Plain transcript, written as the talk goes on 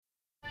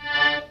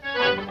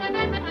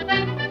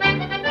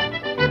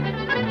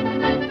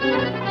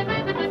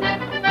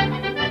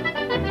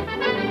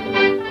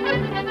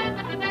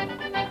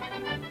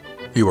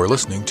You are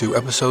listening to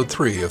Episode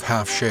 3 of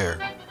Half Share,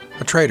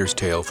 a trader's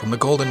tale from the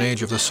golden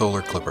age of the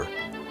solar clipper.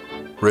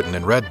 Written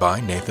and read by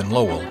Nathan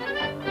Lowell.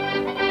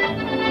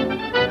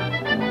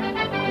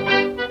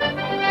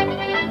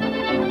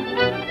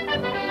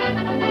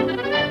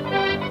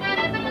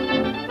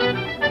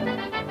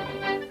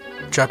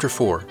 Chapter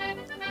 4,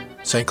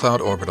 St.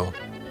 Cloud Orbital,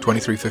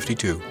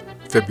 2352,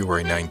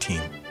 February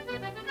 19.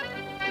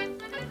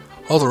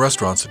 All the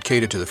restaurants that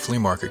catered to the flea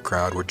market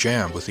crowd were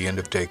jammed with the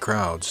end-of-day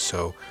crowds,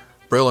 so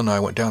Brill and I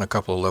went down a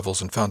couple of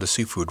levels and found a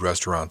seafood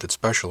restaurant that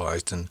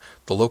specialized in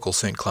the local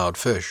St. Cloud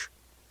fish.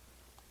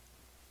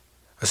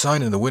 A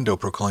sign in the window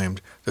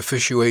proclaimed, "The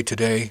fish you ate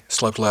today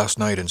slept last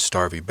night in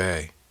Starvey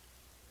Bay."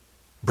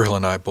 Brill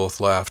and I both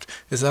laughed.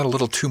 "Is that a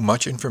little too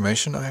much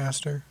information?" I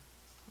asked her.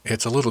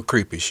 "It's a little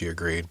creepy," she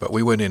agreed, but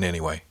we went in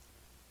anyway.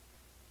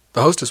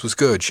 The hostess was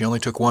good. She only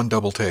took one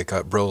double take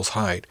at Brill's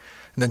height,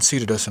 and then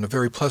seated us in a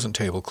very pleasant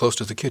table close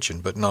to the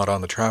kitchen, but not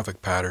on the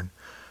traffic pattern.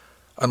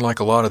 Unlike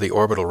a lot of the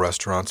orbital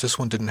restaurants, this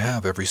one didn't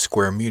have every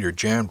square meter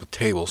jammed with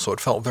tables, so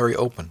it felt very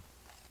open.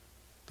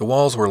 The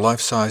walls were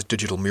life-size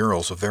digital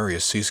murals of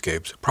various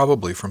seascapes,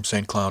 probably from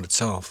St. Cloud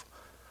itself.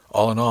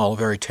 All in all, a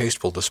very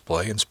tasteful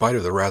display, in spite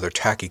of the rather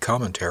tacky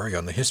commentary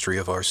on the history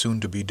of our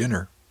soon-to-be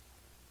dinner.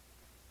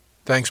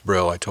 "Thanks,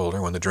 Brill," I told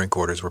her when the drink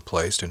orders were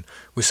placed, and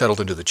we settled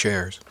into the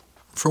chairs.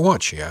 "For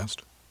what?" she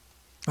asked.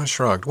 I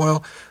shrugged.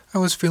 "Well, I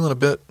was feeling a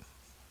bit,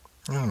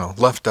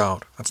 left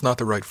out. That's not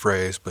the right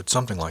phrase, but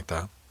something like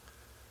that."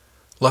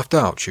 "Left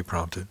out?" she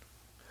prompted.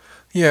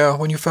 "Yeah,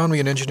 when you found me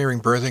in engineering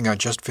berthing, I'd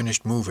just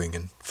finished moving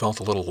and felt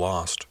a little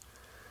lost.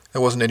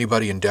 There wasn't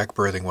anybody in deck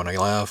berthing when I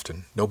left,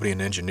 and nobody in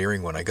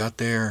engineering when I got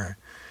there.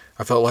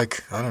 I felt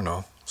like,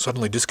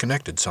 suddenly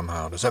disconnected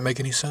somehow. Does that make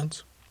any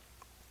sense?"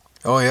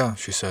 "Oh yeah,"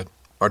 she said.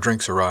 Our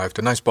drinks arrived,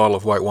 a nice bottle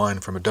of white wine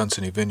from a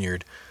Dunsany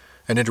vineyard,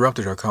 and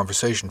interrupted our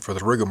conversation for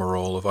the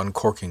rigmarole of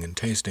uncorking and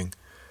tasting.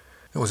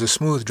 It was a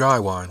smooth, dry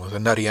wine with a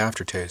nutty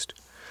aftertaste.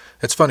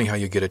 It's funny how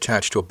you get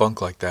attached to a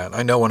bunk like that.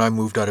 I know when I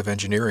moved out of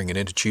engineering and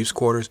into chief's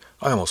quarters,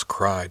 I almost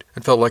cried.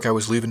 It felt like I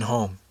was leaving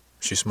home.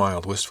 She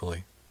smiled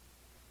wistfully.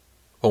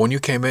 "Well, when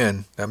you came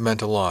in, that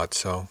meant a lot,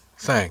 so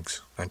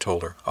thanks," I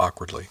told her,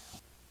 awkwardly.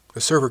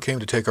 The server came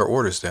to take our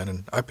orders then,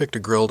 and I picked a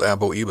grilled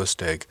aboiba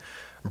steak.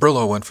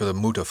 Brillo went for the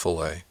muta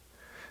fillet.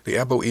 The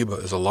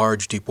aboiba is a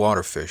large,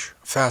 deep-water fish,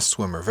 a fast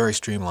swimmer, very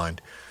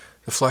streamlined.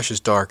 The flesh is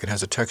dark and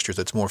has a texture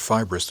that's more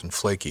fibrous than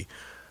flaky.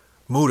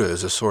 Muta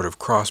is a sort of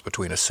cross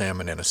between a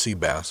salmon and a sea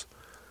bass.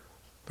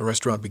 The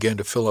restaurant began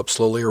to fill up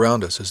slowly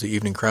around us as the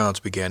evening crowds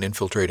began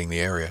infiltrating the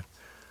area.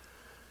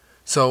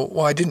 "So,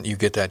 why didn't you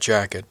get that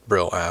jacket?"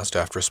 Brill asked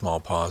after a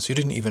small pause. "You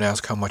didn't even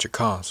ask how much it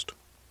cost."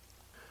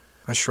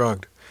 I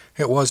shrugged.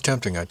 It was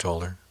tempting, I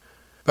told her.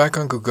 Back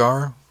on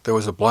Gugara, there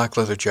was a black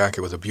leather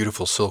jacket with a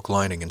beautiful silk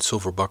lining and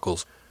silver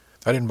buckles.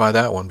 I didn't buy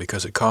that one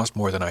because it cost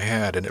more than I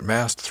had, and it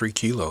massed 3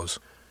 kilos.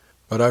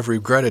 But I've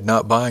regretted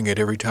not buying it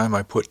every time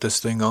I put this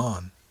thing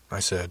on, I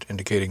said,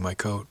 indicating my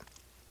coat.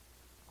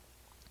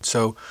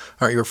 "So,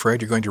 aren't you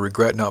afraid you're going to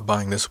regret not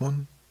buying this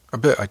one?" "A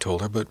bit," I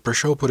told her, but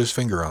Brichot put his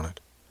finger on it.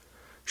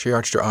 She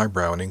arched her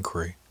eyebrow in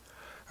inquiry.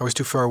 I was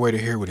too far away to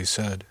hear what he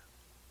said.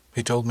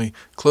 He told me,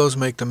 "Clothes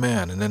make the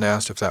man," and then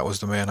asked if that was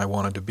the man I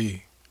wanted to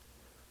be.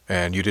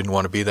 "And you didn't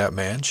want to be that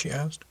man?" she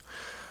asked.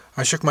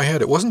 I shook my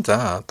head. It wasn't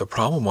that. The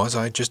problem was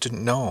I just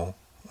didn't know.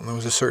 There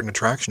was a certain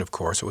attraction, of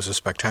course. It was a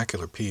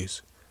spectacular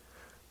piece.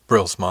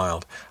 Brill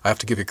smiled. "I have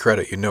to give you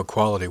credit. You know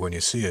quality when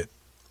you see it."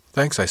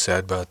 "Thanks," I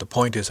said, but the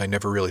point is I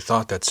never really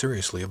thought that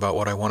seriously about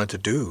what I wanted to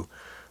do,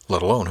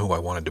 let alone who I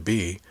wanted to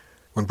be.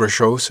 When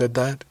Brichot said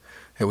that,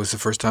 it was the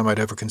first time I'd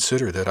ever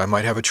considered that I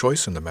might have a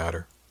choice in the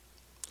matter.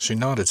 She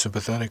nodded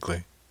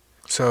sympathetically.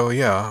 "So,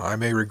 yeah, I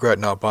may regret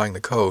not buying the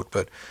coat,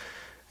 but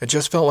it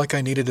just felt like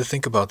I needed to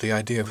think about the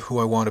idea of who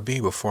I want to be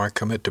before I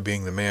commit to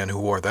being the man who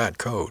wore that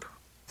coat."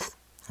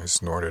 I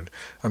snorted.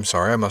 "I'm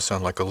sorry, I must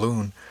sound like a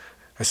loon,"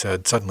 I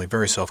said, suddenly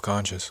very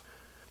self-conscious.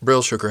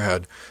 Brill shook her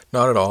head.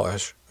 "Not at all,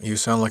 Esh. You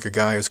sound like a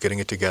guy who's getting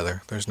it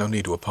together. There's no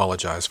need to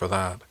apologize for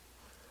that."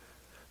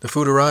 The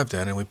food arrived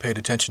then, and we paid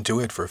attention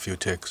to it for a few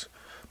ticks.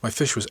 My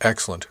fish was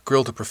excellent,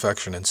 grilled to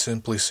perfection and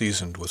simply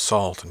seasoned with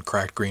salt and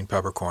cracked green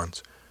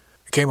peppercorns.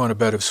 It came on a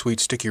bed of sweet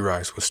sticky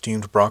rice with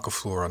steamed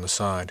brocafleur on the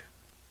side.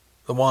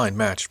 The wine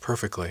matched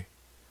perfectly.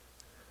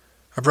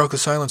 I broke the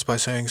silence by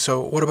saying, "So,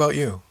 what about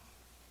you?"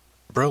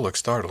 Brill looked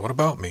startled. "What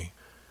about me?"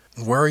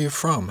 "Where are you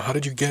from? How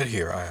did you get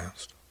here?" I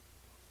asked.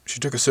 She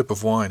took a sip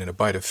of wine and a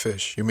bite of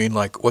fish. "You mean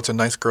like, what's a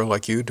nice girl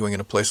like you doing in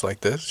a place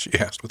like this?" she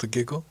asked with a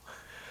giggle.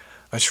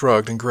 I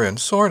shrugged and grinned.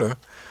 "Sorta.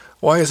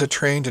 Why is a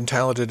trained and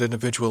talented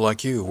individual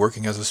like you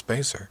working as a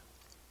spacer?"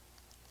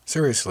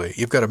 "Seriously,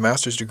 you've got a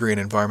master's degree in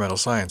environmental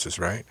sciences,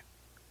 right?"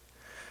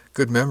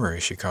 "Good memory,"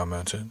 she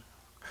commented.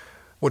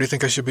 "What do you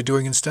think I should be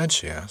doing instead?"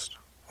 she asked.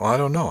 "Well, I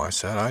don't know," I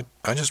said.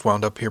 I just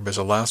wound up here as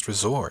a last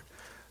resort.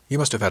 You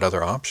must have had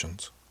other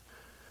options."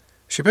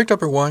 She picked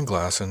up her wine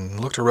glass and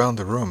looked around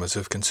the room as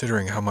if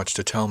considering how much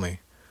to tell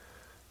me.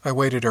 I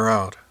waited her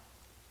out.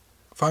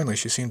 Finally,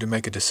 she seemed to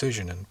make a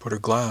decision and put her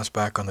glass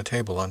back on the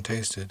table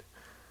untasted.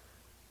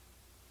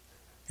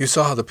 You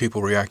saw how the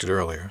people reacted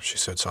earlier, she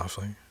said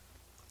softly.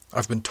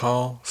 I've been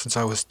tall since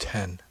I was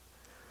 10.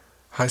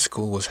 High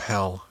school was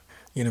hell.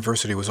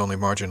 University was only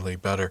marginally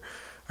better.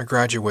 I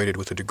graduated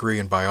with a degree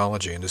in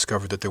biology and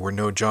discovered that there were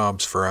no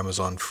jobs for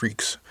Amazon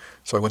freaks,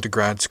 so I went to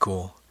grad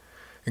school.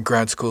 In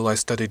grad school, I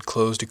studied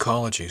closed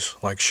ecologies,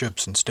 like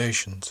ships and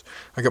stations.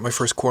 I got my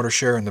first quarter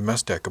share in the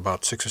mess deck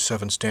about 6 or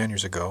 7 stand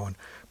years ago, and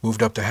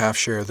moved up to half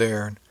share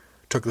there, and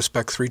took the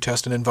Spec 3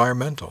 test in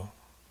environmental.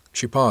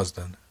 She paused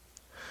then.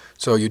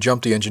 So you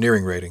jumped the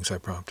engineering ratings, I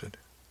prompted.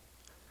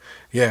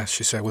 Yes,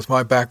 she said. With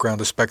my background,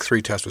 the Spec 3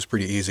 test was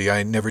pretty easy.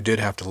 I never did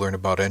have to learn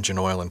about engine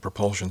oil and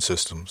propulsion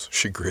systems.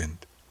 She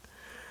grinned.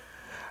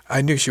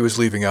 I knew she was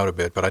leaving out a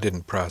bit, but I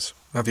didn't press.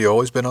 Have you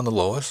always been on the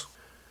Lois?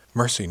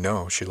 Mercy,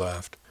 no, she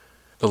laughed.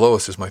 The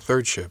Lois is my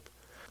 3rd ship.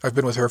 I've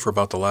been with her for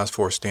about the last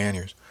 4 stand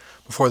years.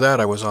 Before that,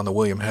 I was on the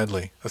William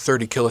Hedley, a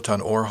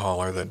 30-kiloton ore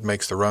hauler that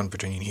makes the run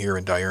between here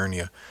and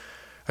Diurnia.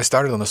 I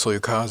started on the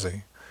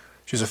Soyukaze.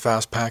 She's a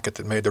fast packet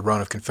that made the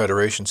run of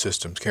Confederation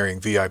systems carrying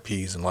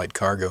VIPs and light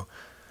cargo.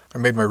 I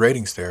made my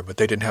ratings there, but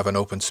they didn't have an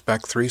open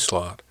Spec 3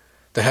 slot.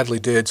 The Hedley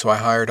did, so I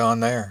hired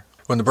on there.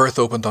 When the berth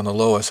opened on the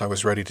Lois, I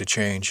was ready to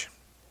change,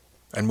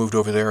 and moved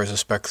over there as a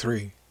Spec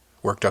 3.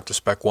 Worked up to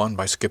Spec 1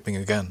 by skipping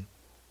again.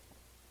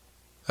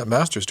 That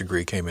master's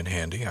degree came in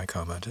handy, I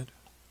commented.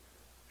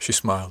 She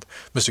smiled.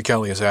 Mr.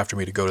 Kelly is after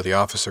me to go to the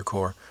officer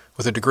corps.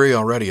 With a degree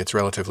already, it's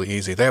relatively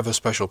easy. They have a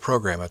special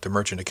program at the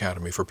Merchant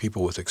Academy for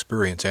people with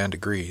experience and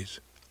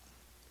degrees.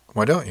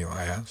 Why don't you?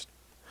 I asked.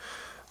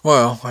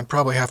 Well, I'd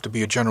probably have to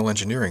be a general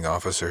engineering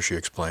officer, she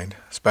explained.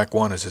 Spec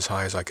 1 is as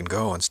high as I can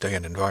go and stay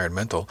in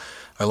environmental.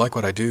 I like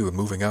what I do, and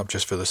moving up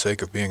just for the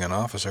sake of being an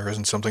officer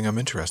isn't something I'm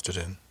interested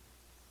in.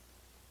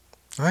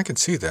 I can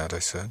see that, I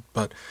said,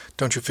 but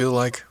don't you feel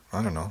like,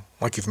 I don't know,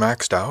 like you've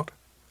maxed out?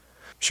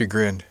 She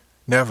grinned.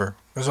 Never.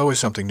 There's always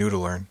something new to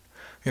learn.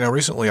 You know,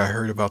 recently I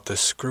heard about this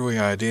screwy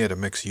idea to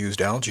mix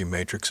used algae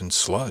matrix and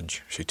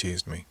sludge, she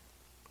teased me.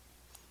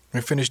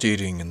 I finished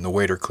eating and the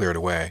waiter cleared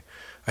away.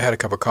 I had a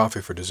cup of coffee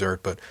for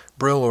dessert, but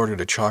Brill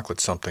ordered a chocolate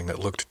something that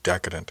looked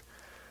decadent.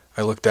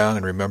 I looked down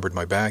and remembered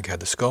my bag had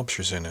the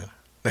sculptures in it.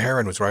 The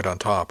heron was right on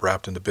top,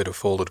 wrapped in a bit of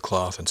folded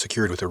cloth and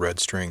secured with a red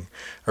string.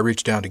 I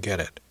reached down to get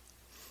it.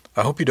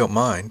 I hope you don't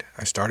mind,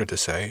 I started to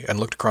say, and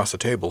looked across the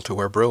table to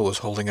where Brill was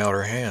holding out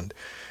her hand.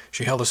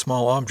 She held a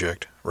small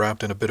object,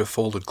 wrapped in a bit of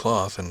folded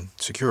cloth and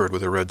secured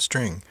with a red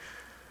string.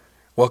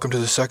 Welcome to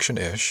the section,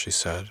 Ish, she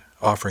said,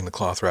 offering the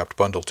cloth-wrapped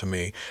bundle to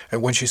me,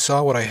 and when she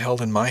saw what I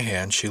held in my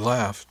hand, she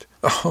laughed.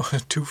 Oh,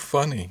 too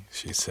funny,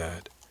 she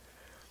said.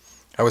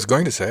 I was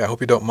going to say, I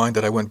hope you don't mind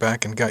that I went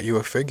back and got you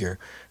a figure,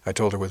 I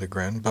told her with a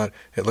grin, but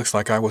it looks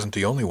like I wasn't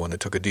the only one that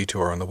took a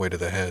detour on the way to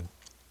the head.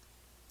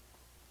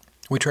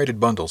 We traded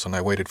bundles, and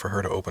I waited for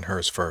her to open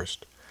hers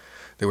first.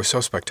 They were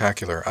so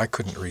spectacular, I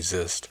couldn't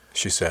resist,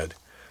 she said.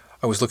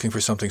 I was looking for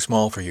something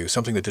small for you,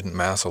 something that didn't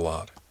mass a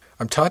lot.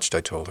 I'm touched,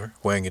 I told her,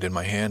 weighing it in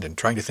my hand and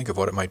trying to think of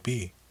what it might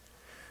be.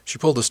 She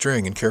pulled the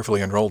string and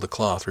carefully unrolled the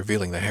cloth,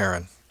 revealing the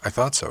heron. I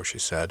thought so, she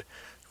said,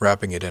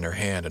 wrapping it in her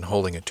hand and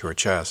holding it to her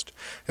chest.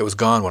 It was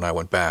gone when I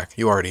went back.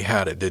 You already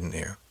had it, didn't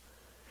you?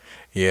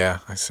 Yeah,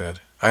 I said.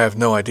 I have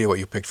no idea what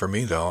you picked for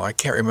me, though. I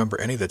can't remember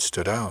any that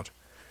stood out.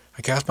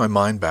 I cast my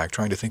mind back,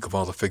 trying to think of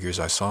all the figures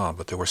I saw,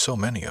 but there were so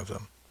many of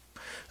them.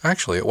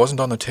 Actually, it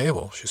wasn't on the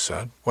table, she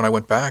said. When I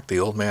went back, the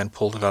old man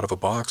pulled it out of a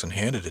box and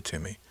handed it to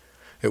me.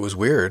 It was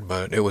weird,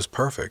 but it was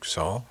perfect,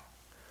 so...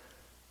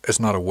 It's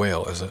not a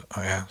whale, is it?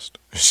 I asked.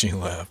 She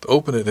laughed.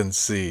 Open it and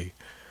see.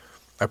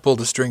 I pulled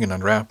the string and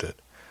unwrapped it.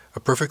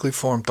 A perfectly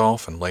formed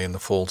dolphin lay in the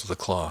folds of the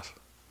cloth.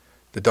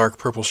 The dark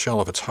purple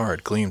shell of its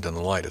heart gleamed in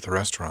the light at the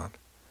restaurant.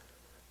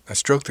 I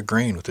stroked the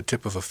grain with the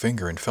tip of a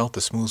finger and felt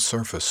the smooth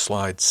surface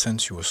slide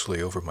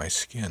sensuously over my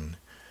skin.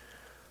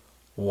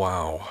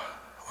 Wow,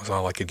 was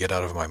all I could get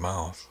out of my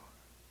mouth.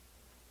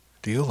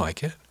 Do you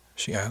like it?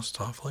 She asked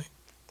softly.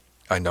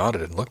 I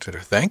nodded and looked at her.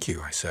 Thank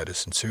you, I said as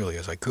sincerely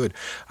as I could.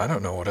 I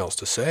don't know what else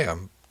to say.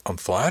 I'm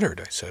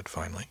flattered, I said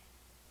finally.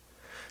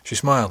 She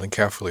smiled and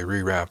carefully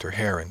rewrapped her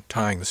hair and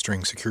tying the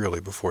string securely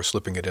before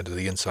slipping it into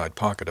the inside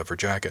pocket of her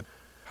jacket.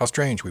 How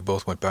strange we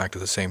both went back to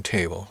the same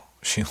table.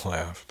 She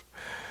laughed.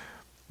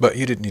 But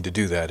you didn't need to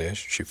do that,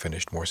 Ish, she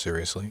finished more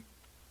seriously.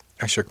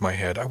 I shook my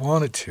head. I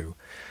wanted to.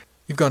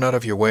 You've gone out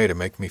of your way to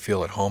make me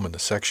feel at home in the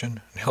section,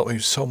 and helped me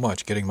so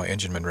much getting my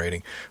engineman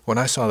rating. When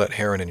I saw that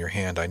heron in your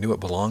hand, I knew it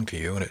belonged to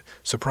you, and it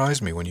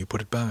surprised me when you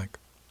put it back.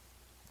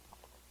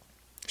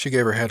 She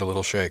gave her head a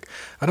little shake.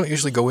 I don't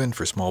usually go in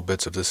for small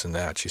bits of this and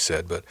that, she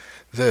said, but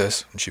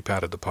this, and she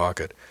patted the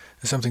pocket,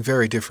 is something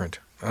very different,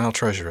 and I'll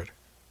treasure it.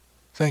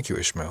 Thank you,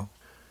 Ishmael.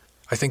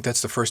 I think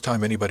that's the first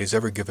time anybody's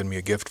ever given me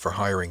a gift for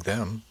hiring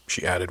them,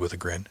 she added with a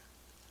grin.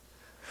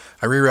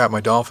 I rewrapped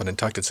my dolphin and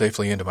tucked it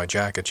safely into my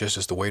jacket just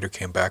as the waiter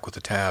came back with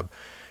the tab.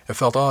 It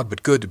felt odd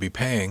but good to be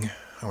paying.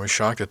 I was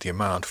shocked at the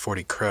amount,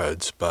 40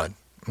 creds, but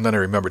then I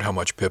remembered how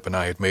much Pip and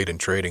I had made in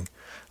trading.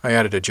 I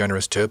added a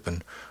generous tip,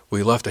 and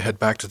we left to head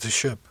back to the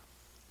ship.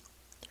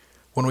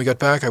 When we got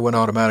back, I went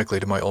automatically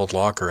to my old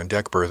locker and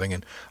deck berthing,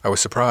 and I was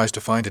surprised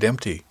to find it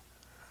empty.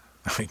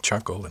 I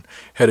chuckled and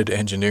headed to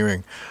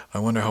engineering. I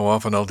wonder how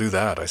often I'll do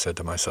that, I said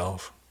to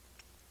myself.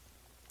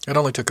 It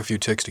only took a few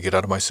ticks to get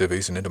out of my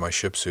civvies and into my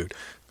ship suit.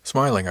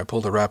 Smiling, I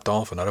pulled a wrapped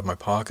dolphin out of my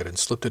pocket and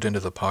slipped it into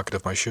the pocket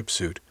of my ship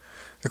suit.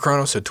 The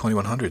chrono said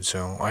 2100,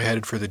 so I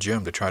headed for the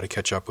gym to try to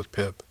catch up with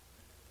Pip.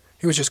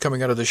 He was just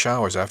coming out of the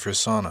showers after his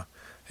sauna.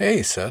 Hey,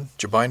 he said,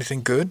 did you buy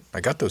anything good?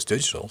 I got those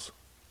digitals.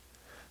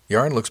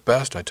 Yarn looks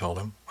best, I told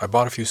him. I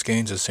bought a few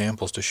skeins as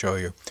samples to show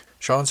you.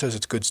 Sean says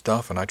it's good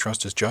stuff, and I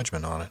trust his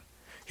judgment on it.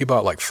 He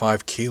bought like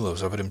 5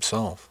 kilos of it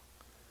himself.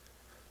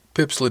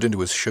 Pip slid into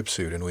his ship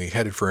suit, and we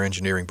headed for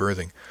engineering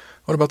berthing.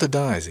 What about the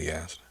dyes, he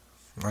asked.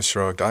 I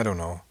shrugged. I don't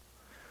know.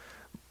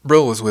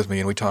 Brill was with me,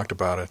 and we talked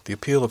about it. The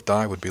appeal of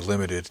dye would be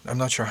limited. I'm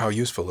not sure how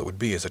useful it would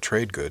be as a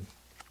trade good.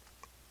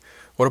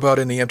 What about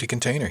in the empty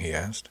container, he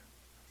asked.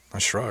 I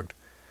shrugged.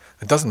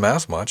 It doesn't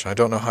mass much. I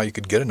don't know how you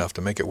could get enough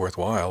to make it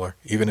worthwhile, or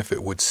even if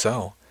it would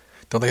sell.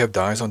 Don't they have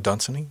dyes on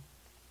Dunsany?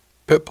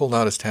 Pip pulled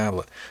out his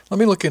tablet. Let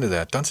me look into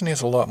that. Dunsany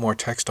has a lot more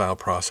textile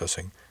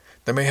processing.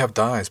 They may have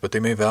dyes, but they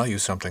may value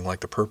something like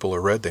the purple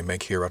or red they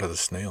make here out of the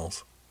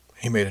snails.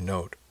 He made a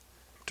note.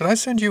 Did I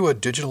send you a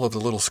digital of the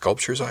little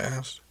sculptures, I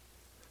asked.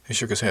 He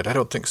shook his head. I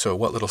don't think so.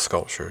 What little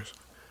sculptures?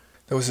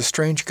 There was a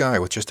strange guy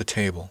with just a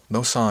table.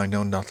 No sign,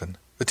 no nothing.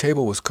 The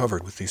table was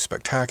covered with these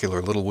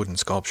spectacular little wooden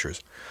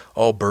sculptures,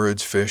 all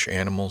birds, fish,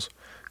 animals,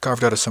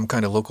 carved out of some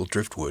kind of local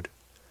driftwood.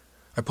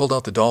 I pulled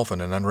out the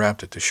dolphin and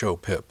unwrapped it to show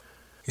Pip.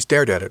 He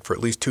stared at it for at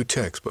least 2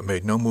 ticks, but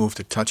made no move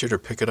to touch it or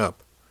pick it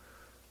up.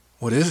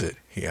 What is it?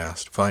 He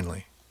asked,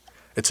 finally.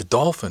 It's a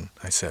dolphin,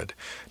 I said.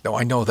 No,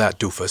 I know that,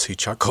 doofus, he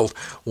chuckled.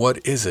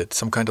 What is it,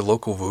 some kind of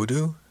local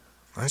voodoo?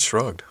 I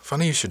shrugged.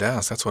 Funny you should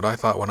ask. That's what I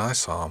thought when I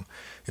saw him.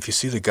 If you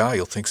see the guy,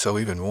 you'll think so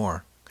even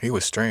more. He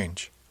was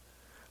strange.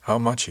 How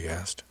much, he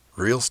asked.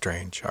 Real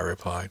strange, I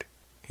replied.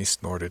 He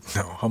snorted.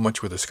 No, how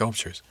much were the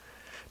sculptures?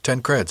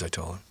 10 creds, I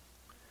told him.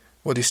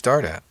 What'd he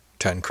start at?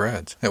 10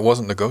 creds. It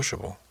wasn't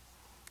negotiable.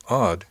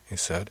 Odd, he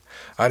said.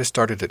 I'd have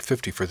started at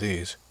 50 for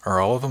these. Are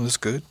all of them this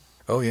good?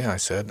 Oh, yeah, I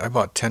said. I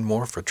bought 10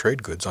 more for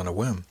trade goods on a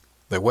whim.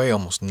 They weigh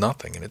almost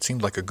nothing, and it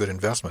seemed like a good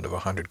investment of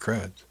 100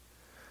 creds.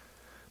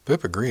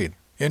 Pip agreed.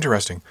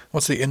 Interesting.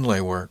 What's the inlay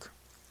work?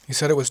 He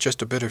said it was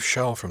just a bit of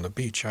shell from the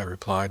beach, I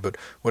replied, but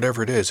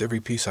whatever it is, every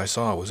piece I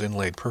saw was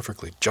inlaid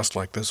perfectly, just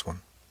like this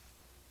one.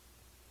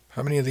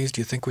 How many of these do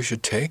you think we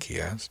should take?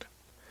 He asked.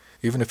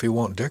 Even if he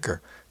won't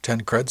dicker,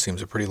 10 creds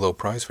seems a pretty low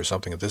price for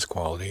something of this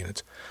quality, and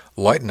it's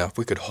light enough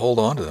we could hold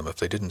on to them if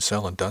they didn't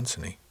sell in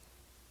Dunsany.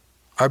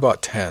 I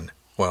bought 10.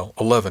 Well,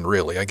 11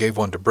 really. I gave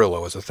one to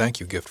Brillo as a thank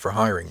you gift for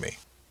hiring me.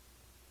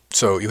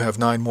 So you have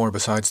 9 more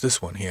besides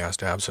this one? He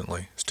asked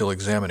absently, still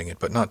examining it,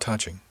 but not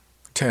touching.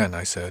 10,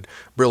 I said.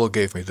 Brillo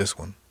gave me this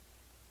one.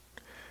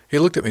 He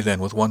looked at me then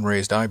with one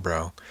raised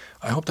eyebrow.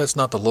 I hope that's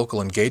not the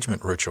local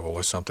engagement ritual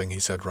or something, he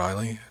said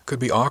wryly. Could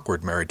be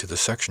awkward married to the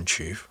section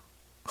chief.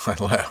 I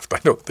laughed. I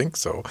don't think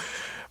so,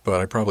 but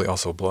I probably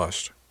also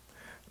blushed.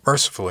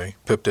 Mercifully,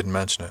 Pip didn't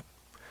mention it.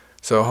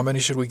 So how many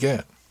should we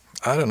get?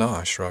 I don't know,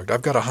 I shrugged.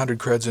 I've got 100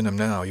 creds in him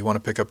now. You want to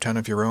pick up 10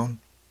 of your own?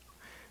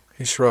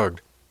 He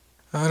shrugged.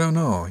 I don't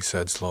know, he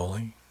said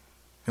slowly.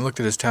 He looked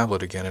at his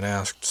tablet again and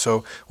asked,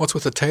 So, what's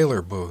with the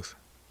Taylor booth?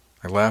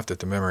 I laughed at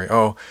the memory.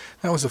 Oh,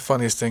 that was the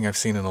funniest thing I've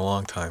seen in a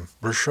long time.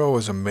 Brichot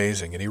is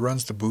amazing, and he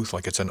runs the booth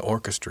like it's an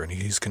orchestra, and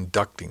he's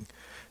conducting.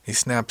 He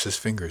snaps his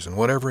fingers, and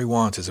whatever he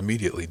wants is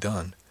immediately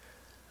done.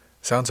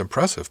 Sounds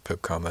impressive,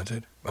 Pip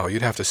commented. Oh,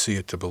 you'd have to see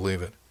it to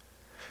believe it.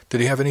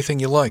 Did he have anything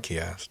you like, he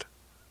asked.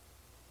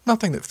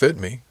 Nothing that fit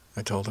me,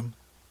 I told him.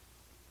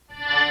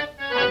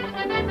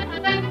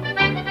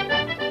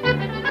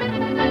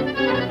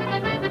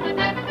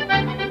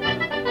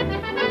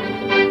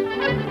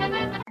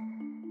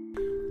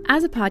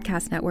 As a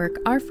podcast network,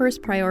 our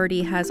first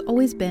priority has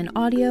always been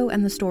audio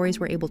and the stories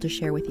we're able to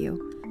share with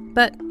you.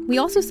 But we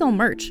also sell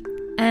merch,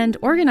 and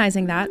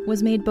organizing that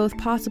was made both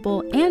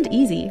possible and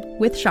easy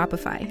with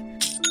Shopify.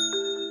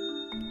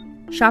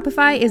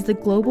 Shopify is the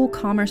global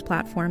commerce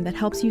platform that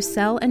helps you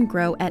sell and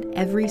grow at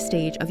every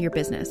stage of your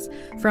business,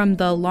 from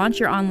the launch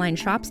your online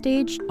shop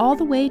stage all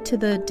the way to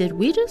the did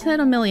we just hit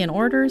 1 million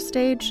orders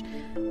stage.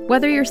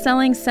 Whether you're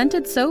selling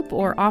scented soap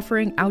or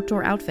offering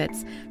outdoor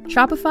outfits,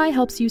 Shopify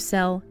helps you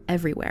sell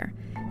everywhere.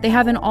 They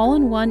have an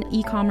all-in-one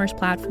e-commerce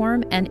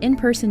platform and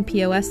in-person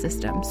POS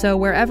system, so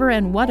wherever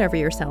and whatever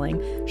you're selling,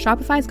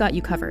 Shopify's got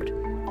you covered.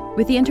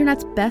 With the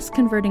internet's best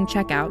converting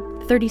checkout,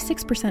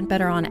 36%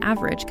 better on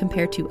average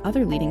compared to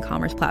other leading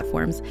commerce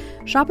platforms,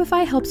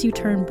 Shopify helps you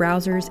turn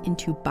browsers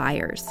into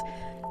buyers.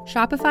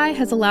 Shopify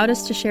has allowed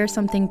us to share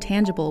something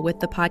tangible with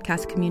the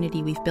podcast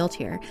community we've built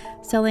here,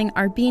 selling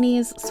our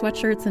beanies,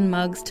 sweatshirts, and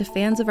mugs to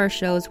fans of our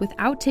shows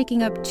without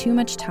taking up too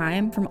much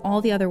time from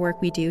all the other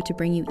work we do to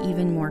bring you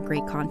even more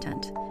great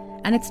content.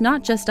 And it's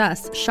not just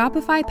us.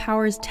 Shopify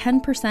powers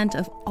 10%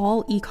 of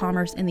all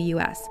e-commerce in the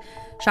US.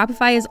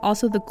 Shopify is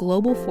also the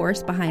global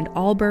force behind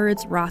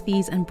Allbirds,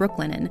 Rothy's, and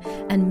Brooklinen,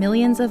 and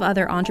millions of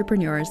other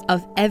entrepreneurs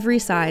of every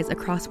size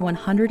across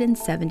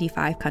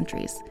 175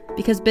 countries.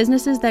 Because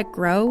businesses that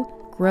grow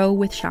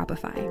with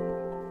Shopify.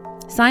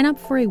 Sign up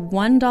for a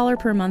 $1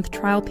 per month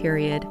trial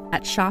period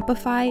at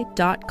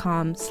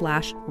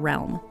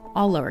shopify.com/realm,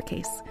 all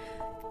lowercase.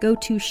 Go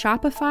to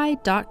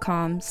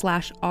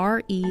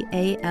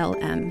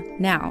shopify.com/REALM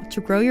now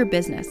to grow your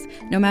business,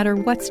 no matter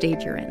what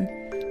stage you're in.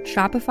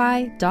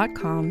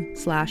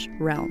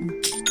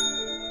 Shopify.com/realm.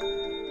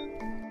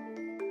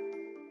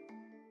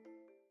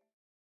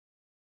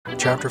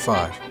 Chapter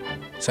 5,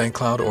 St.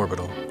 Cloud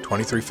Orbital,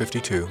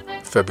 2352,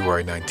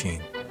 February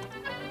 19.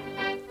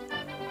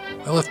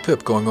 I left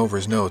Pip going over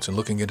his notes and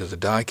looking into the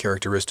dye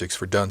characteristics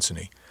for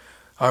Dunsany.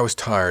 I was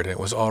tired and it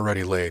was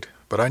already late,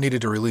 but I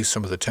needed to release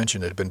some of the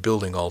tension that had been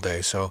building all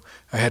day, so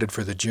I headed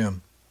for the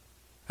gym.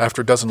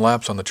 After a dozen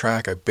laps on the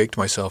track, I baked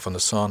myself in the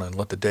sauna and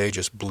let the day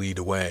just bleed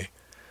away.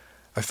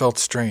 I felt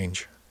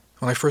strange.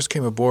 When I first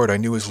came aboard, I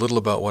knew as little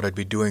about what I'd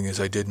be doing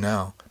as I did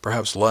now,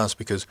 perhaps less,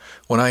 because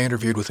when I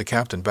interviewed with the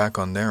captain back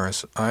on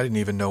Neris, I didn't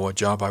even know what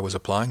job I was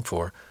applying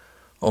for,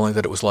 only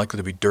that it was likely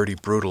to be dirty,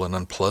 brutal, and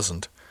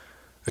unpleasant.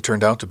 It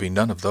turned out to be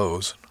none of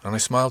those, and I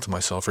smiled to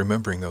myself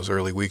remembering those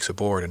early weeks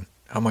aboard and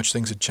how much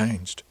things had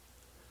changed.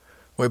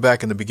 Way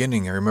back in the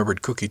beginning, I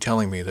remembered Cookie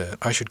telling me that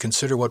I should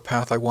consider what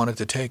path I wanted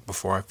to take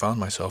before I found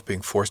myself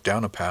being forced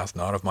down a path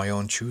not of my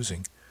own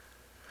choosing.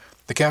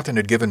 The captain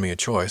had given me a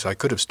choice. I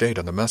could have stayed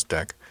on the mess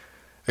deck,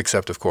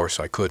 except, of course,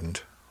 I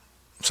couldn't.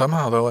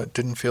 Somehow, though, it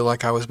didn't feel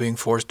like I was being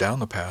forced down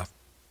the path,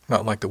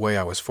 not like the way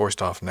I was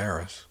forced off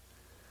Neris.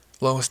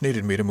 Lois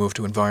needed me to move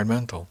to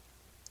environmental.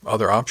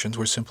 Other options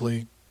were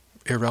simply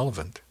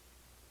irrelevant.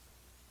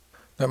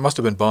 That must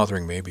have been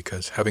bothering me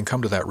because, having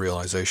come to that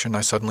realization,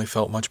 I suddenly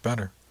felt much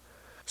better.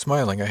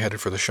 Smiling, I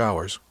headed for the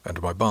showers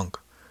and my bunk.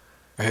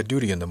 I had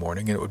duty in the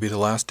morning, and it would be the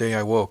last day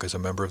I woke as a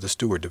member of the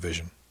steward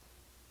division.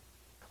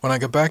 When I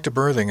got back to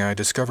berthing, I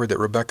discovered that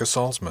Rebecca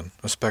Salzman,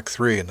 a Spec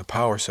 3 in the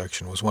power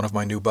section, was one of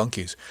my new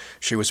bunkies.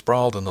 She was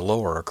sprawled in the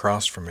lower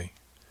across from me.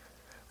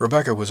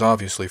 Rebecca was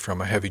obviously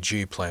from a heavy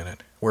G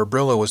planet. Where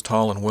Brilla was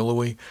tall and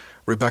willowy,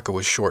 Rebecca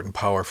was short and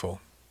powerful.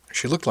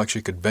 She looked like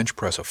she could bench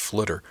press a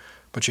flitter,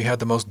 but she had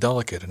the most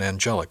delicate and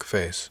angelic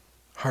face,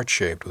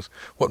 heart-shaped with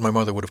what my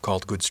mother would have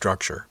called good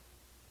structure.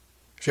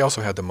 She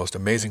also had the most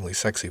amazingly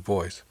sexy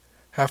voice,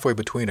 halfway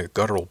between a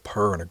guttural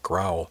purr and a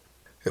growl.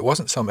 It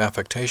wasn't some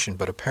affectation,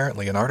 but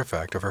apparently an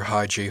artifact of her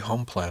high-G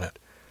home planet.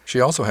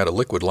 She also had a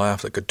liquid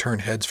laugh that could turn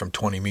heads from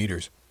 20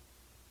 meters.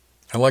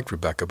 I liked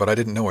Rebecca, but I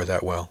didn't know her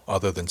that well,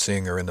 other than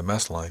seeing her in the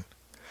mess line.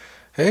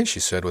 "Hey," she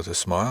said with a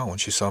smile when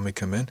she saw me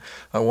come in.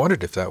 "I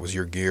wondered if that was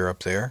your gear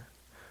up there.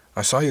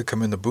 I saw you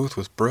come in the booth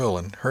with Brill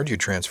and heard you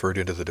transferred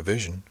into the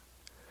division."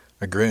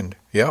 I grinned.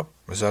 "Yep,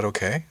 is that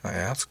okay?" I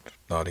asked,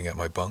 nodding at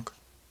my bunk.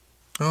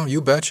 "Oh,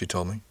 you bet," she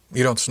told me.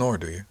 "You don't snore,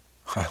 do you?"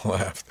 I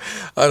laughed.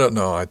 "I don't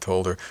know," I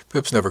told her.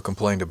 "Pip's never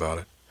complained about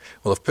it."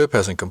 "Well, if Pip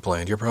hasn't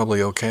complained, you're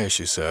probably okay,"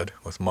 she said,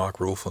 with mock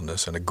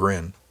ruefulness and a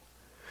grin.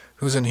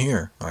 "Who's in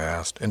here?" I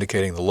asked,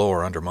 indicating the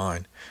lower under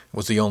mine. It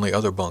was the only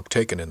other bunk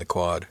taken in the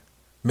quad.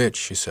 "Mitch,"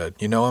 she said.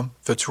 "You know him?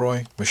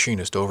 Fitzroy,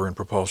 machinist over in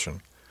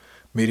propulsion."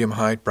 "Medium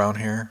height, brown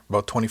hair,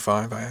 about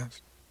 25, I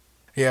asked.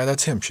 "Yeah,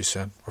 that's him," she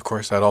said. "Of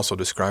course, that also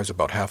describes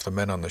about half the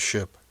men on the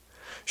ship."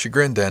 She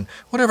grinned then.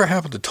 "Whatever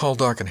happened to tall,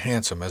 dark, and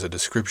handsome as a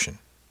description?"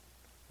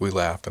 We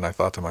laughed, and I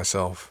thought to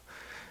myself,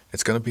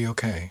 it's going to be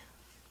okay.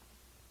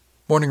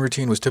 Morning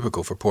routine was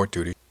typical for port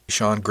duty.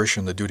 Sean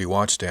Grisham, the duty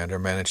watchstander,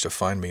 managed to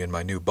find me in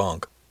my new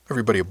bunk.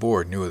 Everybody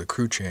aboard knew of the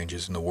crew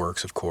changes in the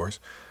works, of course.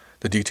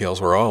 The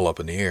details were all up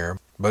in the air,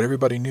 but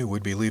everybody knew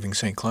we'd be leaving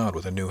St. Cloud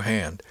with a new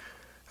hand.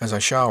 As I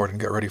showered and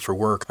got ready for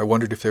work, I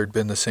wondered if there'd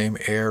been the same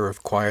air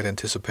of quiet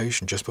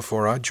anticipation just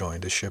before I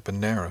joined the ship in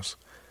Neris.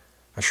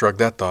 I shrugged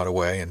that thought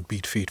away and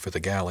beat feet for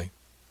the galley.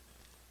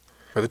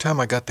 By the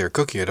time I got there,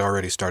 Cookie had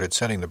already started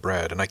setting the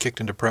bread, and I kicked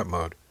into prep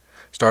mode.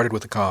 Started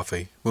with the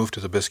coffee, moved to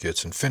the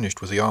biscuits, and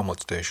finished with the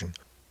omelet station.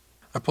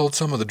 I pulled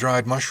some of the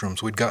dried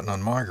mushrooms we'd gotten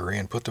on Margery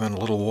and put them in a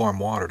little warm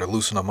water to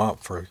loosen them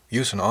up for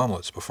use in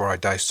omelets before I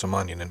diced some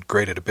onion and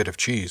grated a bit of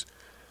cheese.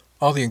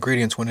 All the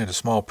ingredients went into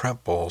small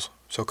prep bowls,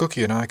 so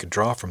Cookie and I could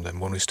draw from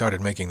them when we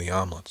started making the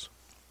omelets.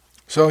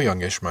 "So,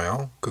 young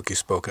Ishmael," Cookie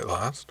spoke at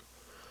last,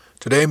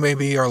 "today may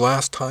be our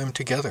last time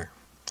together.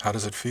 How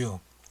does it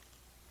feel?"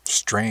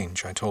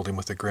 "Strange," I told him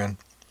with a grin.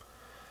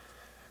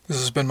 "This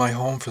has been my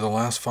home for the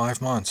last 5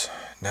 months.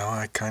 Now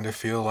I kind of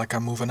feel like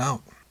I'm moving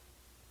out."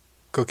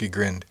 Cookie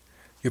grinned.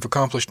 "You've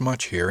accomplished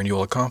much here, and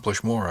you'll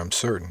accomplish more, I'm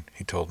certain,"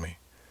 he told me.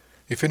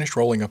 He finished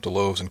rolling up the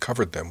loaves and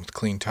covered them with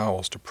clean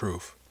towels to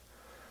proof.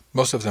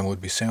 Most of them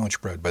would be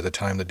sandwich bread by the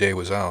time the day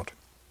was out.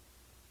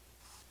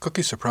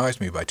 Cookie surprised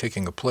me by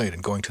taking a plate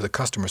and going to the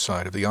customer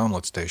side of the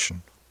omelet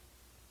station.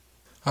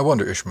 "I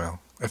wonder, Ishmael,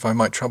 if I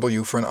might trouble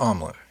you for an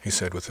omelet," he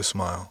said with a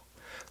smile.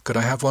 "Could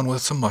I have one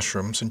with some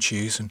mushrooms and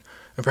cheese and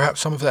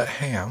perhaps some of that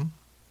ham?"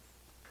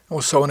 It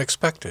was so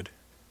unexpected.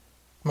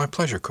 "My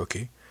pleasure,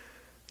 Cookie.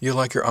 You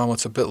like your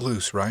omelets a bit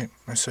loose, right?"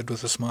 I said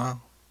with a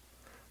smile.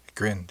 He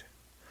grinned.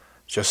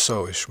 "Just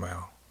so,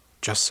 Ishmael.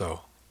 Just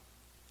so."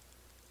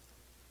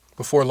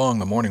 Before long,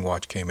 the morning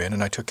watch came in,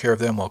 and I took care of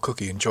them while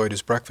Cookie enjoyed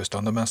his breakfast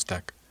on the mess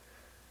deck.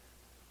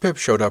 Pip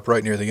showed up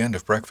right near the end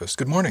of breakfast.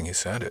 "Good morning," he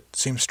said. "It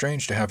seems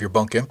strange to have your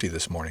bunk empty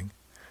this morning."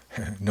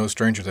 No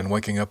stranger than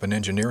waking up in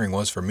engineering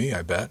was for me,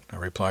 I bet, I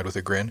replied with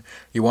a grin.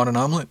 You want an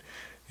omelet?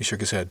 He shook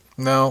his head.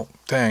 No,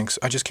 thanks.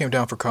 I just came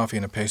down for coffee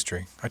and a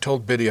pastry. I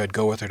told Biddy I'd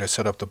go with her to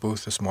set up the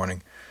booth this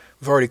morning.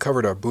 We've already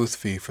covered our booth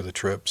fee for the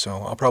trip, so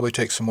I'll probably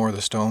take some more of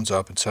the stones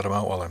up and set them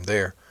out while I'm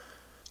there.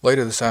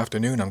 Later this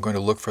afternoon, I'm going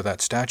to look for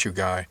that statue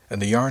guy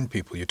and the yarn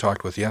people you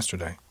talked with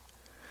yesterday.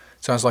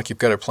 Sounds like you've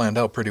got it planned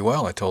out pretty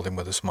well, I told him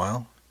with a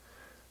smile.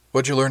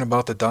 What'd you learn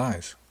about the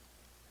dyes?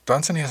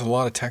 Dunsany has a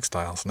lot of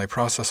textiles, and they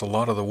process a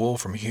lot of the wool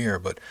from here,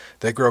 but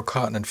they grow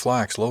cotton and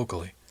flax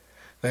locally.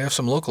 They have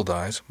some local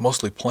dyes,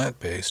 mostly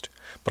plant-based,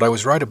 but I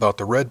was right about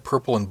the red,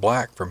 purple, and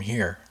black from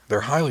here.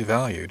 They're highly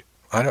valued.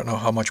 I don't know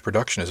how much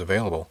production is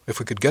available. If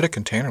we could get a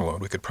container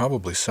load, we could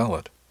probably sell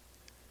it.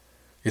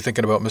 You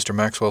thinking about Mr.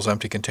 Maxwell's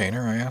empty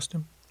container? I asked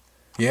him.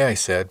 Yeah, he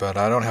said, but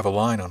I don't have a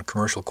line on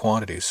commercial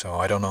quantities, so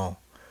I don't know.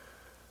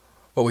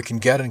 What we can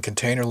get in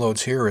container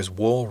loads here is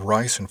wool,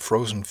 rice, and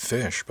frozen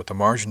fish, but the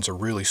margins are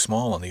really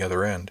small on the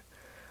other end.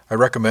 I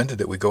recommended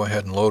that we go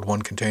ahead and load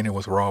one container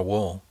with raw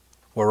wool.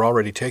 We're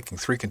already taking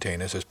 3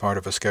 containers as part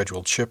of a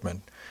scheduled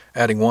shipment.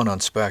 Adding one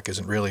on spec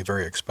isn't really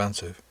very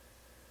expensive.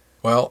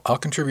 Well, I'll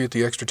contribute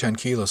the extra 10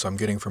 kilos I'm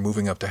getting for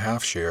moving up to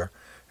half share,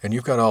 and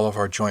you've got all of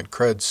our joint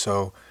creds,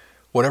 so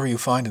whatever you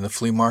find in the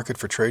flea market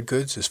for trade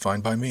goods is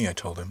fine by me, I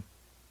told him.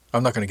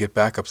 I'm not going to get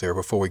back up there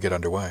before we get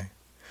underway.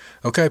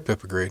 Okay,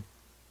 Pip agreed.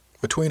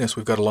 Between us,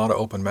 we've got a lot of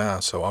open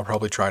mass, so I'll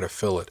probably try to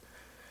fill it.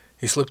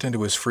 He slipped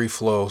into his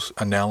free-flow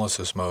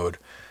analysis mode.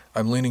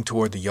 I'm leaning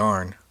toward the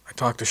yarn. I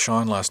talked to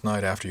Sean last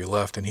night after you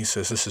left, and he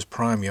says this is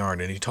prime yarn,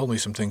 and he told me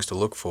some things to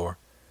look for.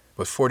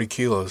 But 40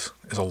 kilos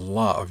is a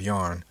lot of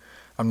yarn.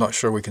 I'm not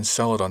sure we can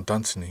sell it on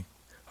Dunsany.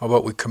 How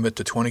about we commit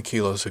to 20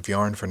 kilos of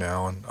yarn for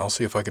now, and I'll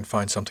see if I can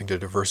find something to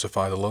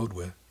diversify the load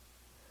with.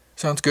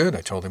 Sounds good,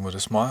 I told him with a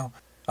smile.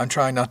 I'm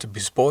trying not to be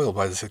spoiled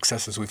by the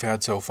successes we've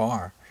had so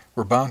far.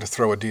 We're bound to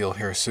throw a deal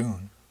here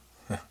soon.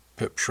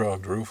 Pip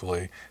shrugged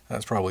ruefully.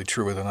 That's probably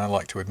truer than I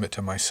like to admit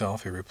to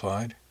myself, he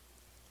replied.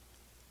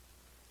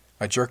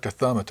 I jerked a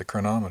thumb at the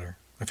chronometer.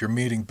 If you're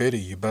meeting Biddy,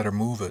 you better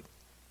move it.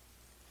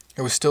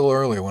 It was still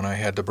early when I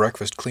had the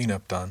breakfast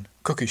cleanup done.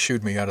 Cookie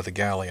shooed me out of the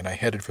galley, and I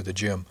headed for the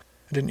gym.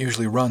 I didn't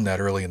usually run that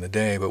early in the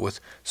day, but with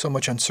so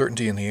much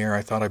uncertainty in the air,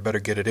 I thought I'd better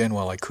get it in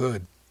while I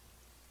could.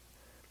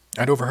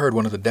 I'd overheard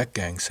one of the deck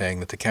gang saying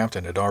that the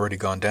captain had already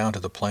gone down to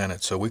the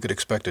planet, so we could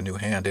expect a new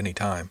hand any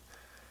time.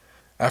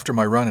 After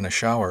my run and a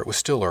shower, it was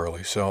still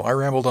early, so I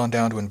rambled on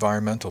down to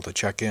Environmental to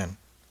check in.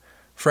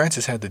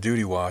 Francis had the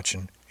duty watch,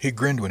 and he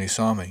grinned when he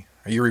saw me.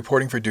 Are you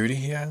reporting for duty?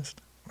 He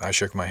asked. I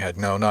shook my head.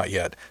 No, not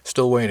yet.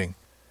 Still waiting.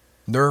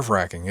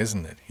 Nerve-wracking,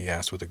 isn't it? He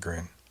asked with a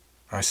grin.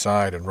 I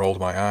sighed and rolled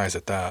my eyes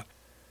at that.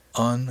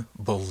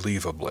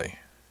 Unbelievably.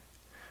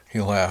 He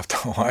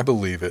laughed. Oh, I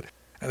believe it.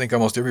 I think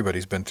almost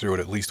everybody's been through it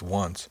at least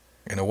once.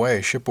 In a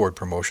way, shipboard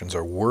promotions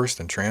are worse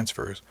than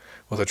transfers.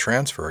 With a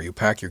transfer, you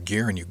pack your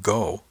gear and you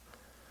go.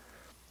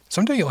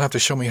 Someday you'll have to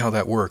show me how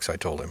that works, I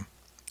told him.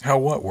 How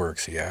what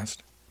works? He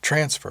asked.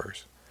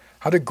 Transfers.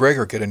 How did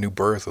Gregor get a new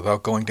berth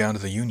without going down to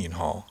the Union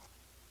Hall?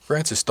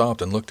 Francis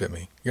stopped and looked at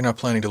me. You're not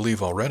planning to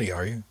leave already,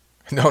 are you?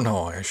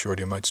 No, I assured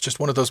him. It's just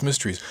one of those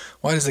mysteries.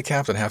 Why does the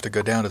captain have to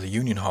go down to the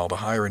Union Hall to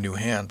hire a new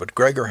hand, but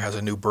Gregor has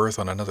a new berth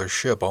on another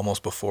ship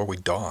almost before we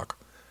dock?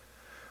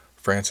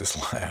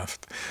 Francis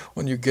laughed.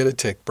 When you get a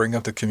tick, bring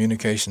up the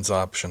communications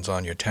options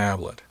on your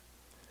tablet.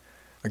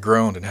 I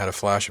groaned and had a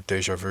flash of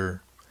déjà vu.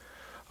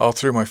 All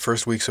through my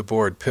first weeks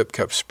aboard, Pip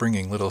kept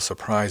springing little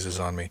surprises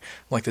on me,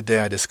 like the day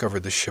I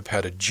discovered the ship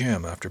had a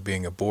gym after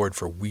being aboard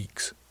for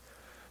weeks.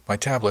 My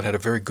tablet had a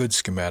very good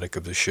schematic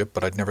of the ship,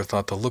 but I'd never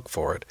thought to look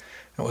for it.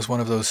 It was one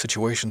of those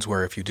situations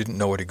where if you didn't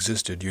know it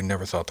existed, you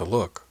never thought to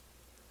look.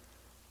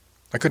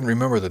 I couldn't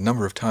remember the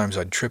number of times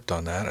I'd tripped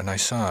on that, and I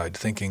sighed,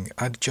 thinking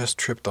I'd just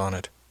tripped on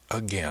it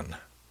again.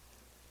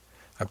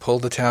 I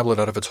pulled the tablet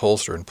out of its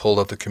holster and pulled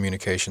up the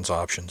communications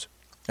options.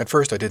 At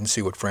first I didn't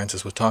see what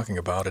Francis was talking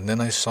about, and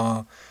then I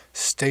saw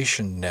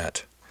Station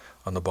Net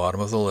on the bottom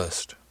of the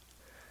list.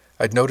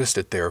 I'd noticed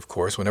it there, of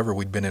course, whenever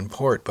we'd been in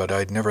port, but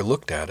I'd never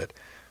looked at it.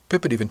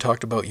 Pip had even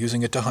talked about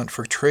using it to hunt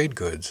for trade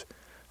goods.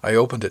 I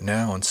opened it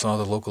now and saw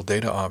the local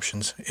data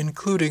options,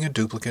 including a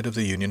duplicate of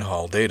the Union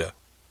Hall data.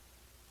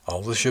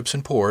 All the ships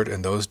in port,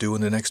 and those due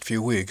in the next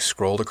few weeks,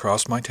 scrolled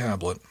across my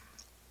tablet.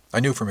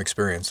 I knew from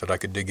experience that I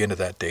could dig into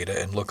that data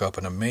and look up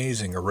an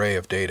amazing array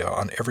of data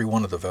on every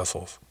one of the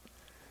vessels.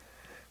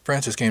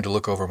 Francis came to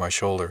look over my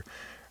shoulder.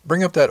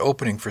 Bring up that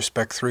opening for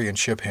Spec 3 and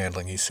ship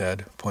handling, he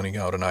said, pointing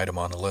out an item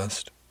on the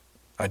list.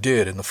 I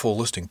did, and the full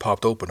listing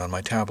popped open on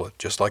my tablet,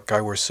 just like I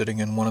were sitting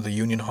in one of the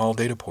Union Hall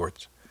data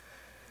ports.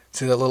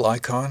 See that little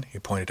icon? He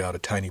pointed out a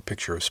tiny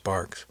picture of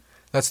Sparks.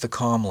 That's the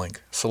comm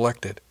link.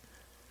 Select it.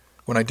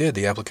 When I did,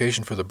 the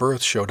application for the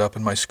berth showed up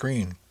in my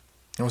screen.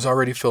 It was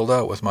already filled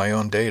out with my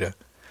own data.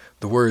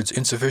 The words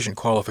insufficient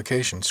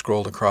qualification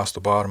scrolled across the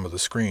bottom of the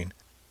screen.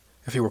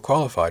 If you were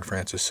qualified,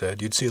 Francis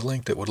said, you'd see a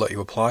link that would let you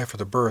apply for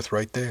the berth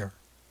right there.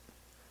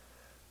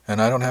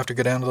 And I don't have to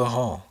go down to the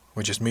hall.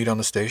 We just meet on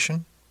the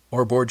station?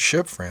 Or aboard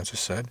ship,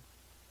 Francis said.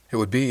 It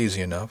would be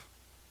easy enough.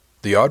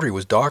 The Audrey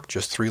was docked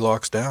just 3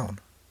 locks down.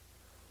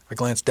 I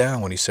glanced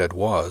down when he said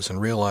was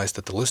and realized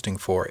that the listing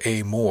for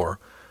A. Moore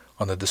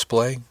on the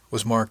display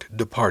was marked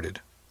Departed.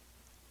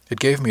 It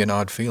gave me an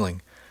odd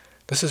feeling.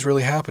 "This is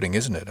really happening,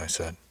 isn't it?" I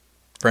said.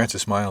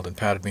 Francis smiled and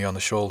patted me on the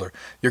shoulder.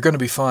 "You're going to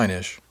be fine,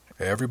 Ish.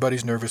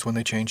 Everybody's nervous when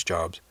they change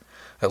jobs.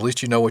 At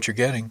least you know what you're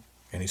getting."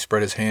 And he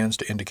spread his hands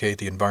to indicate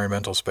the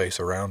environmental space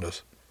around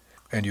us.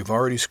 "And you've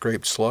already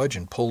scraped sludge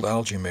and pulled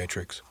algae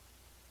matrix.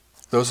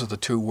 Those are the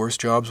 2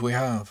 worst jobs we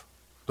have.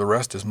 The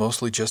rest is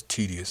mostly just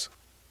tedious."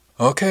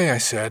 "Okay," I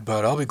said,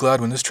 "but I'll be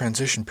glad when this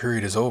transition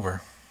period is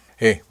over.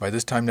 Hey, by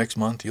this time next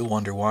month, you'll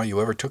wonder why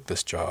you ever took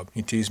this job."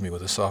 He teased me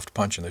with a soft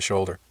punch in the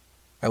shoulder.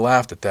 I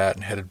laughed at that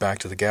and headed back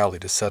to the galley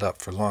to set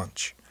up for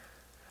lunch.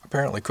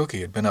 Apparently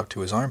Cookie had been up to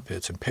his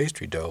armpits in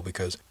pastry dough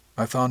because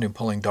I found him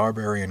pulling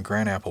Darberry and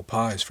Granapple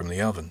pies from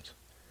the ovens.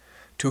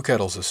 2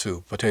 kettles of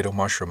soup, potato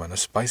mushroom, and a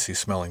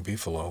spicy-smelling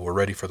beefalo were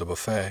ready for the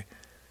buffet.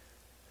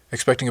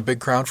 "Expecting a big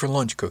crowd for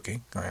lunch,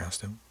 Cookie?" I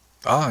asked him.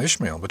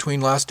 Ishmael, between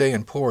last day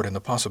in port and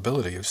the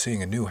possibility of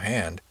seeing a new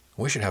hand,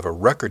 we should have a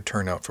record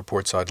turnout for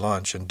portside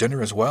lunch, and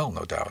dinner as well,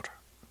 no doubt."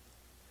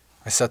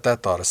 I set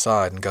that thought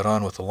aside and got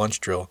on with the lunch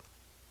drill.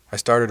 I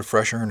started a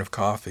fresh urn of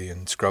coffee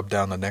and scrubbed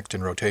down the next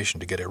in rotation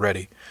to get it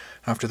ready.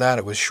 After that,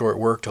 it was short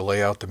work to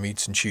lay out the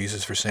meats and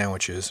cheeses for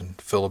sandwiches and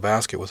fill a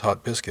basket with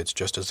hot biscuits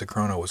just as the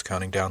chrono was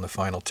counting down the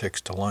final ticks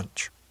to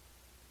lunch.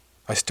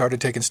 I started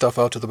taking stuff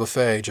out to the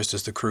buffet just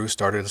as the crew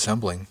started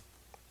assembling.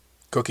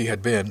 Cookie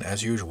had been,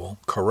 as usual,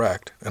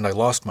 correct, and I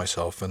lost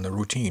myself in the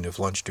routine of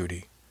lunch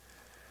duty.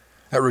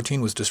 That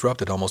routine was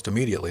disrupted almost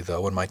immediately,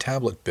 though, when my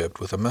tablet bipped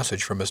with a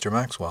message from Mr.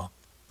 Maxwell.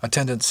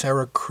 "Attendant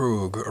Sarah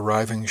Krug,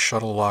 arriving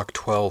Shuttle Lock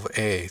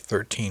 12A,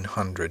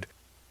 1300.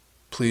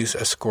 Please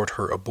escort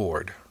her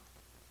aboard."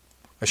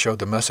 I showed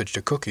the message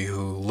to Cookie,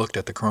 who looked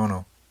at the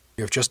chrono.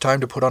 "You have just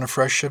time to put on a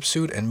fresh ship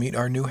suit and meet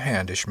our new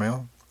hand,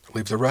 Ishmael.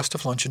 Leave the rest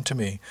of luncheon to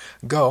me.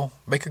 Go,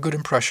 make a good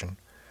impression,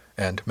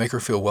 and make her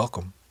feel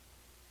welcome."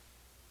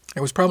 It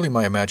was probably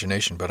my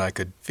imagination, but I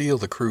could feel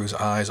the crew's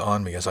eyes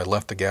on me as I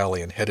left the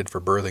galley and headed for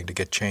berthing to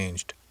get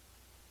changed.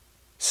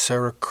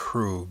 Sarah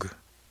Krug.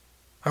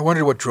 I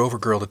wondered what drove a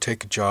girl to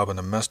take a job on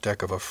the mess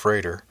deck of a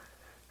freighter,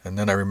 and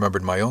then I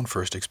remembered my own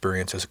first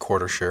experience as a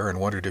quarter share and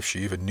wondered if she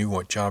even knew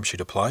what job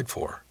she'd applied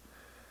for.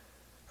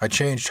 I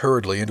changed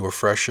hurriedly into a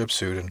fresh ship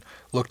suit and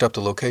looked up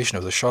the location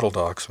of the shuttle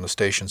docks from the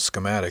station's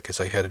schematic as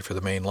I headed for the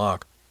main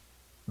lock.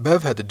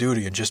 Bev had the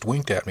duty and just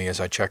winked at me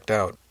as I checked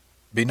out.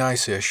 "Be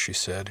nice-ish," she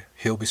said.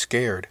 "He'll be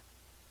scared."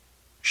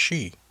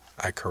 "She,"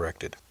 I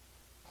corrected.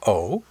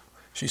 "Oh?"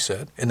 she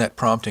said, in that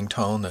prompting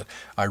tone that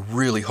I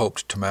really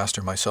hoped to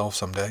master myself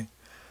someday.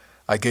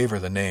 I gave her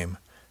the name.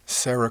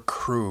 "Sarah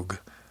Krug.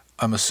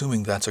 I'm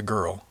assuming that's a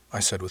girl," I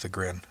said with a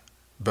grin.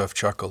 Bev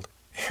chuckled.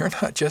 "You're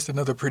not just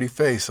another pretty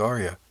face, are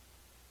you?"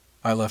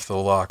 I left the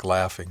lock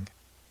laughing.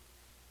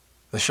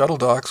 The shuttle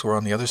docks were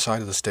on the other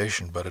side of the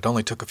station, but it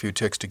only took a few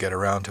ticks to get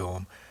around to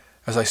them.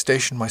 As I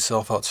stationed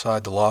myself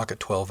outside the lock at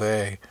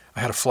 12A, I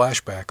had a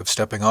flashback of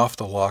stepping off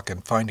the lock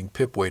and finding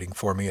Pip waiting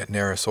for me at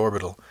Neris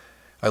Orbital.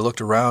 I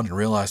looked around and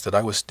realized that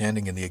I was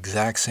standing in the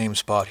exact same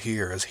spot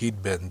here as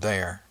he'd been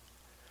there.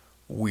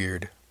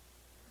 Weird.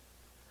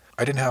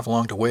 I didn't have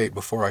long to wait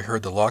before I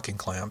heard the locking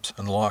clamps,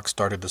 and the lock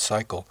started to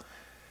cycle.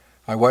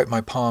 I wiped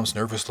my palms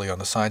nervously on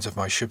the sides of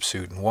my ship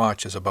suit and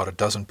watched as about a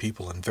dozen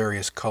people in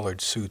various colored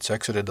suits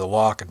exited the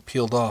lock and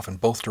peeled off in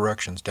both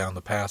directions down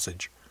the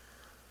passage.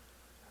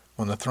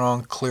 When the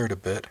throng cleared a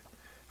bit,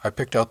 I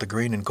picked out the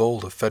green and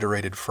gold of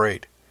Federated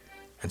Freight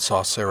and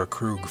saw Sarah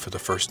Krug for the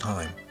first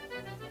time.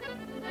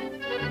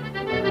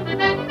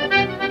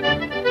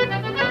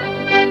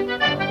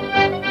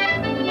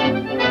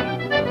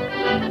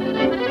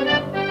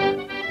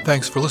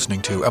 Thanks for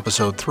listening to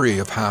Episode 3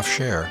 of Half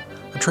Share,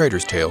 a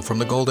trader's tale from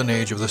the golden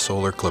age of the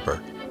solar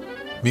clipper.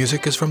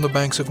 Music is from the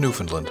Banks of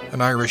Newfoundland,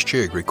 an Irish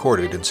jig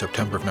recorded in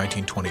September of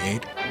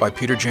 1928 by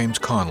Peter James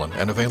Conlon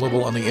and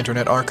available on the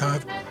Internet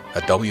Archive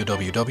at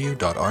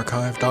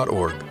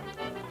www.archive.org.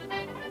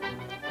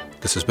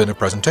 This has been a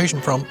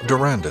presentation from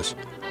Durandus,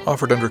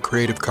 offered under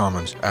Creative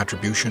Commons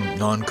Attribution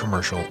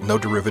Non-Commercial No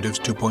Derivatives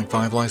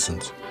 2.5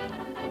 license.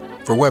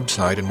 For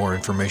website and more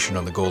information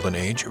on the Golden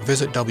Age,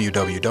 visit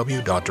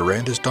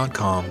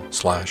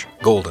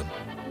www.durandus.com/golden.